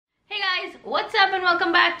what's up and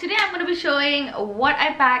welcome back. Today I'm going to be showing what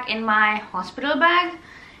I pack in my hospital bag,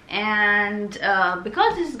 and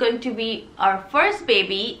because this is going to be our first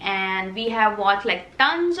baby and we have watched like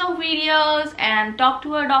tons of videos and talked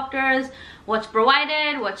to our doctors what's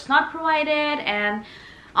provided, what's not provided, and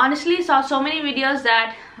honestly saw so many videos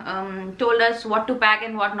that told us what to pack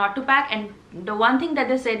and what not to pack, and the one thing that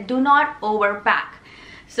they said, do not overpack.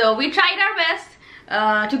 So we tried our best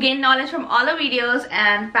to gain knowledge from all the videos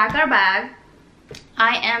and pack our bag.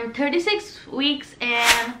 I am 36 weeks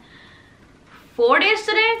and 4 days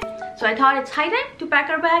today, so I thought it's high time to pack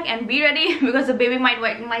our bag and be ready because the baby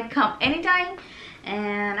might come anytime,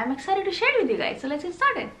 and I'm excited to share it with you guys. So let's get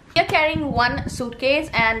started. We are carrying one suitcase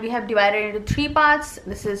and we have divided it into 3 parts.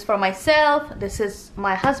 This is for myself, this is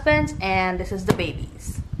my husband's, and this is the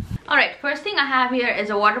baby's. Alright, first thing I have here is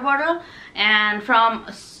a water bottle, and from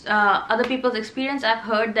other people's experience I've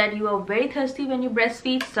heard that you are very thirsty when you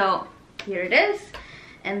breastfeed, so here it is.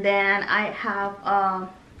 And then I have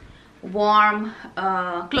warm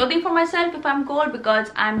clothing for myself if I'm cold, because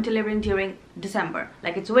I'm delivering during December,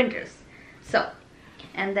 like it's winters. So,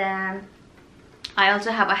 and then I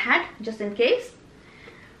also have a hat just in case.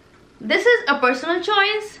 This is a personal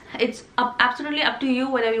choice, it's absolutely up to you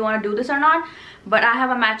whether you want to do this or not, but I have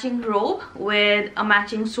a matching robe with a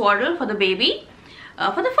matching swaddle for the baby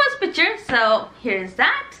for the first picture. So here's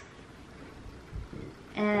that,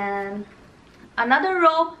 and another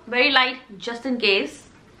robe, very light just in case.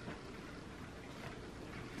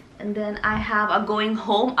 And then I have a going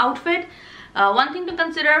home outfit. One thing to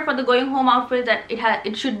consider for the going home outfit, that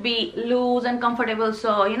it should be loose and comfortable,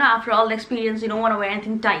 so you know, after all the experience you don't want to wear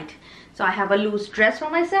anything tight. So I have a loose dress for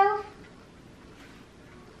myself.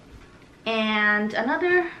 And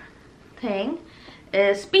another thing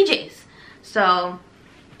is PJs, so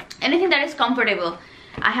anything that is comfortable.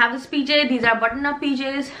 I have this PJ, these are button-up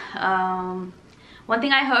PJs. One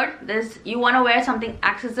thing I heard is you want to wear something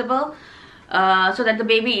accessible, so that the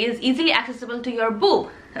baby is easily accessible to your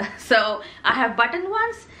boob. So I have buttoned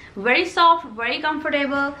ones, very soft, very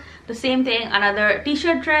comfortable. The same thing, another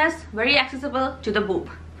t-shirt dress, very accessible to the boob.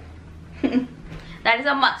 That is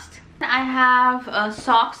a must. I have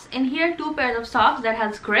socks in here, 2 pairs of socks that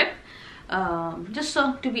has grip, just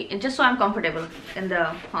so I'm comfortable in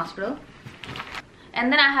the hospital.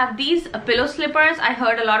 And then I have these pillow slippers. I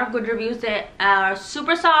heard a lot of good reviews. They are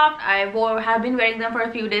super soft. I have been wearing them for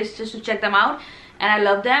a few days just to check them out, and I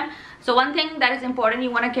love them. So one thing that is important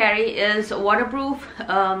you want to carry is waterproof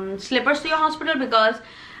slippers to your hospital, because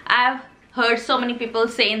I've heard so many people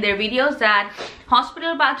say in their videos that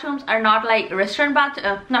hospital bathrooms are not like hotel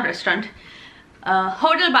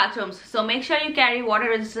bathrooms. So make sure you carry water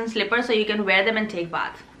resistant slippers so you can wear them and take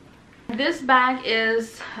bath. This bag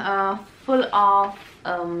is full of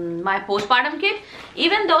my postpartum kit.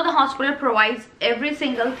 Even though the hospital provides every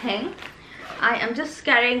single thing, I am just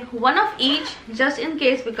carrying one of each just in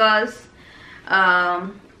case, because I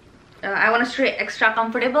want to stay extra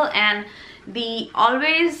comfortable. And the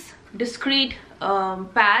always discreet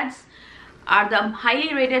pads are the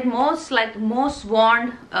highly rated, most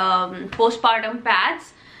worn postpartum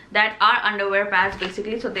pads that are underwear pads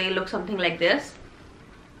basically. So they look something like this,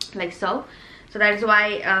 like so. So that is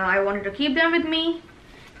why I wanted to keep them with me.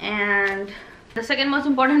 And the second most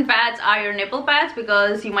important pads are your nipple pads,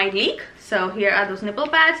 because you might leak. So here are those nipple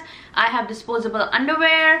pads. I have disposable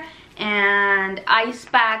underwear and ice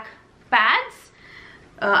pack pads.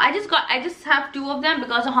 I just have 2 of them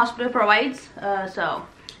because the hospital provides.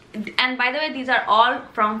 And by the way, these are all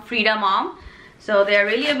from Frida Mom, so they are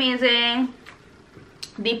really amazing.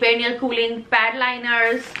 The perineal cooling pad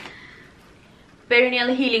liners,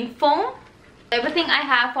 perineal healing foam. Everything I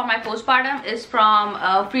have for my postpartum is from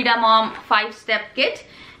Frida Mom 5-step kit,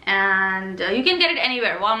 and you can get it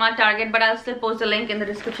anywhere, Walmart, Target, but I'll still post the link in the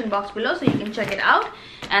description box below so you can check it out.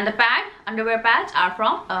 And the underwear pads are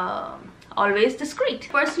from Always Discreet.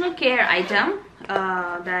 Personal care item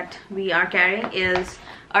that we are carrying is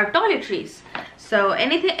our toiletries. So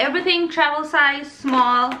everything travel size,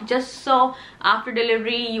 small, just so after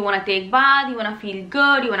delivery you want to take bath, you want to feel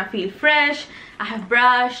good, you want to feel fresh. I have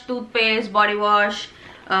brush, toothpaste, body wash,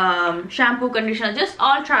 shampoo, conditioner, just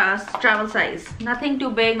all travel size. Nothing too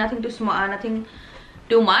big, nothing too small, nothing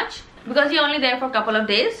too much, because you're only there for a couple of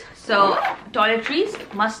days. So toiletries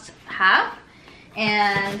must have,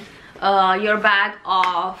 and your bag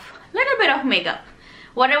of little bit of makeup,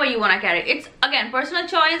 whatever you want to carry. It's again personal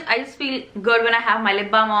choice. I just feel good when I have my lip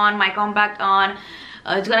balm on, my compact on.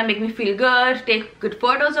 It's gonna make me feel good, take good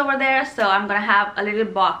photos over there. So I'm gonna have a little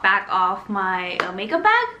pack of my makeup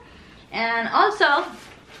bag. And also,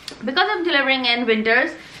 because I'm delivering in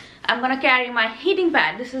winters, I'm gonna carry my heating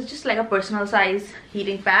pad. This is just like a personal size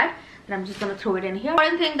heating pad, and I'm just gonna throw it in here.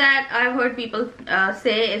 One thing that I've heard people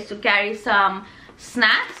say is to carry some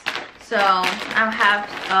snacks. So I have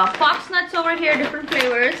fox nuts over here, different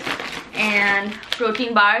flavors, and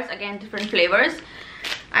protein bars, again different flavors.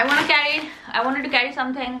 I wanted to carry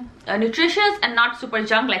something nutritious and not super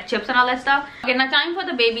junk like chips and all that stuff. Okay, now time for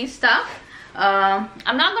the baby stuff.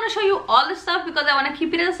 I'm not going to show you all the stuff because I want to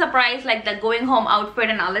keep it as a surprise, like the going home outfit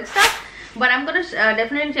and all that stuff. But I'm going to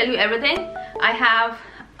definitely tell you everything. I have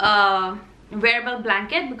a wearable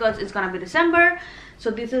blanket because it's going to be December.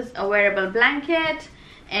 So this is a wearable blanket.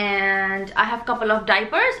 And I have a couple of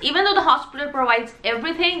diapers. Even though the hospital provides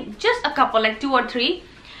everything, just a couple, like 2 or 3.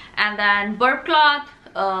 And then burp cloth,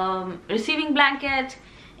 receiving blanket,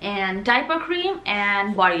 and diaper cream,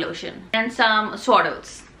 and body lotion, and some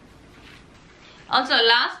swaddles. Also,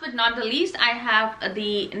 last but not the least, I have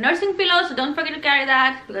the nursing pillow, so don't forget to carry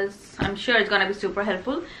that because I'm sure it's gonna be super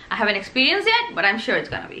helpful. I haven't experienced yet, but I'm sure it's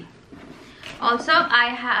gonna be. Also, I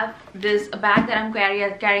have this bag that I'm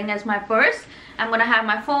carrying as my purse. I'm gonna have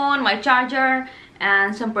my phone, my charger,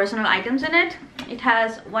 and some personal items in it. It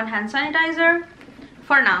has 1 hand sanitizer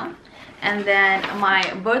for now, and then my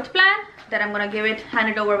birth plan that I'm gonna hand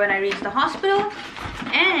it over when I reach the hospital,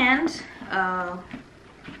 and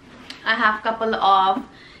I have a couple of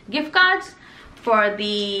gift cards for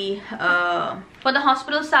the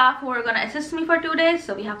hospital staff who are gonna assist me for 2 days.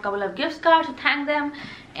 So we have a couple of gift cards to thank them,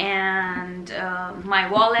 and my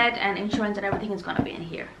wallet and insurance and everything is gonna be in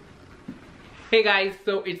here. Hey guys,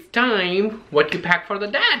 so it's time what you pack for the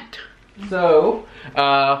dad. So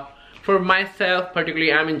for myself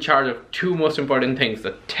particularly, I'm in charge of 2 most important things: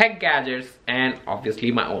 the tech gadgets and obviously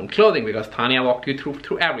my own clothing, because Tanya walked you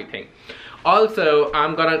through everything. Also,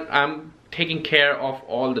 I'm taking care of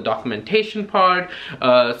all the documentation part.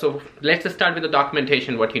 So let's just start with the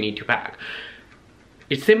documentation, what you need to pack.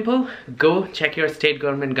 It's simple. Go check your state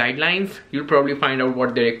government guidelines. You'll probably find out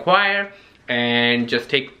what they require, and just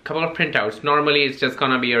take a couple of printouts. Normally it's just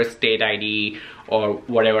gonna be your state ID or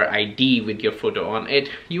whatever ID with your photo on it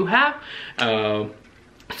you have.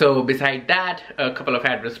 So beside that, a couple of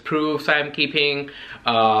address proofs I'm keeping,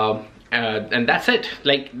 and that's it.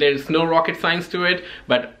 Like, there's no rocket science to it,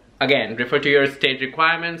 but again, refer to your state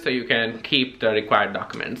requirements so you can keep the required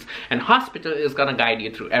documents. And hospital is gonna guide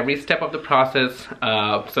you through every step of the process,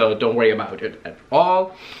 so don't worry about it at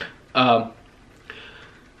all.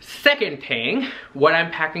 Second thing, what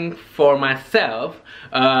I'm packing for myself.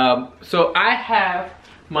 So I have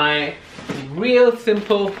my real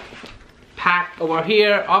simple pack over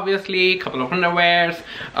here. Obviously, a couple of underwears,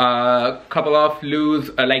 a couple of loose,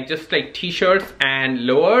 just like t-shirts and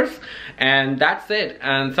lowers, and that's it.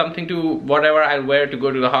 And something to whatever I'll wear to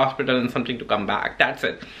go to the hospital, and something to come back. That's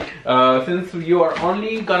it. Since you are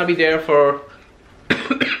only gonna be there for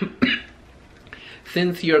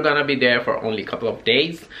since you're gonna be there for only a couple of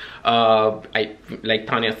days, like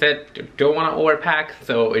Tanya said, don't want to overpack.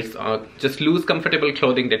 So it's just loose, comfortable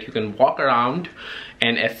clothing that you can walk around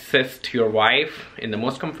and assist your wife in the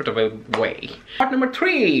most comfortable way. Part number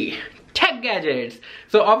 3, tech gadgets.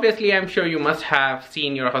 So obviously, I'm sure you must have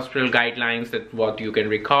seen your hospital guidelines, that what you can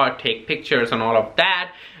record, take pictures, and all of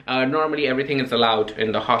that. Normally everything is allowed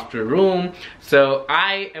in the hospital room. So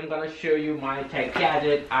I am gonna show you my tech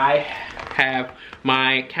gadget. I have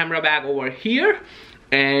my camera bag over here,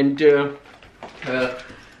 and there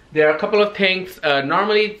are a couple of things.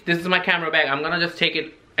 Normally this is my camera bag. I'm gonna just take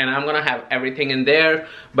it and I'm gonna have everything in there,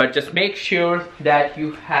 but just make sure that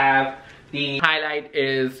you have the highlight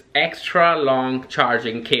is extra long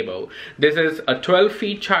charging cable. This is a 12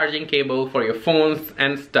 feet charging cable for your phones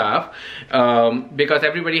and stuff, because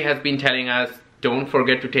everybody has been telling us don't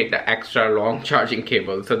forget to take the extra long charging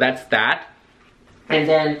cable. So that's that. And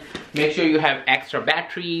then make sure you have extra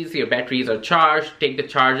batteries. Your batteries are charged. Take the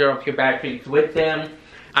charger of your batteries with them.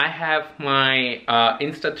 I have my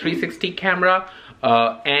Insta360 camera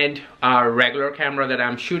and a regular camera that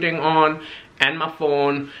I'm shooting on, and my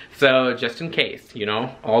phone, so just in case, you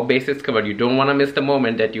know, all bases covered. You don't want to miss the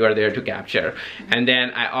moment that you are there to capture. And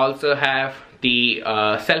then I also have the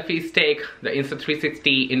selfie stick, the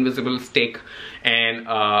Insta360 invisible stick, and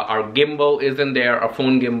our gimbal is in there, our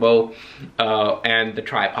phone gimbal, and the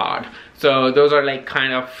tripod. So those are like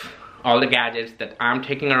kind of all the gadgets that I'm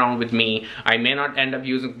taking around with me. I may not end up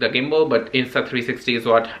using the gimbal, but Insta360 is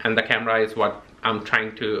what, and the camera is what I'm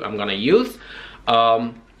gonna use.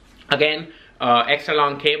 Again, extra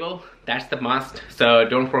long cable, that's the must, so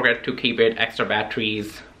don't forget to keep it, extra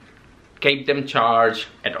batteries, keep them charged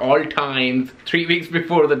at all times 3 weeks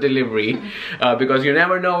before the delivery, because you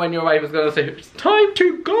never know when your wife is gonna say it's time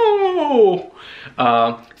to go.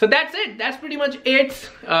 So that's it. That's pretty much it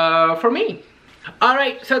for me.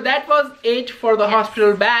 Alright, so that was it for the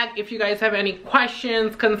hospital bag. If you guys have any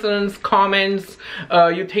questions, concerns, comments,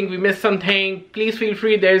 you think we missed something, please feel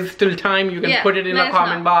free. There's still time. You can put it in a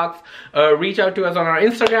comment box. Reach out to us on our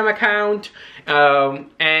Instagram account.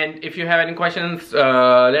 And if you have any questions,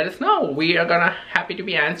 let us know. We are gonna happy to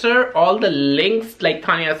be answer. All the links, like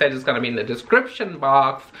Tanya said, is gonna be in the description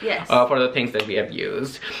box for the things that we have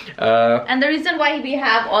used. And the reason why we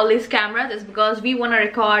have all these cameras is because we want to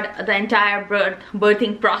record the entire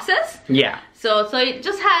birthing process. Yeah. So it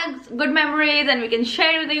just has good memories and we can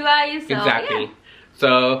share it with you guys. So, exactly. Yeah.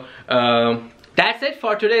 So that's it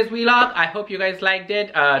for today's vlog. I hope you guys liked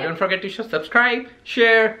it. Don't forget to subscribe,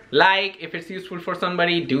 share, like. If it's useful for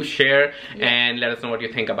somebody, do share and let us know what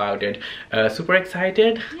you think about it. Super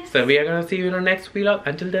excited. So we are gonna see you in our next vlog.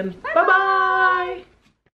 Until then, bye bye.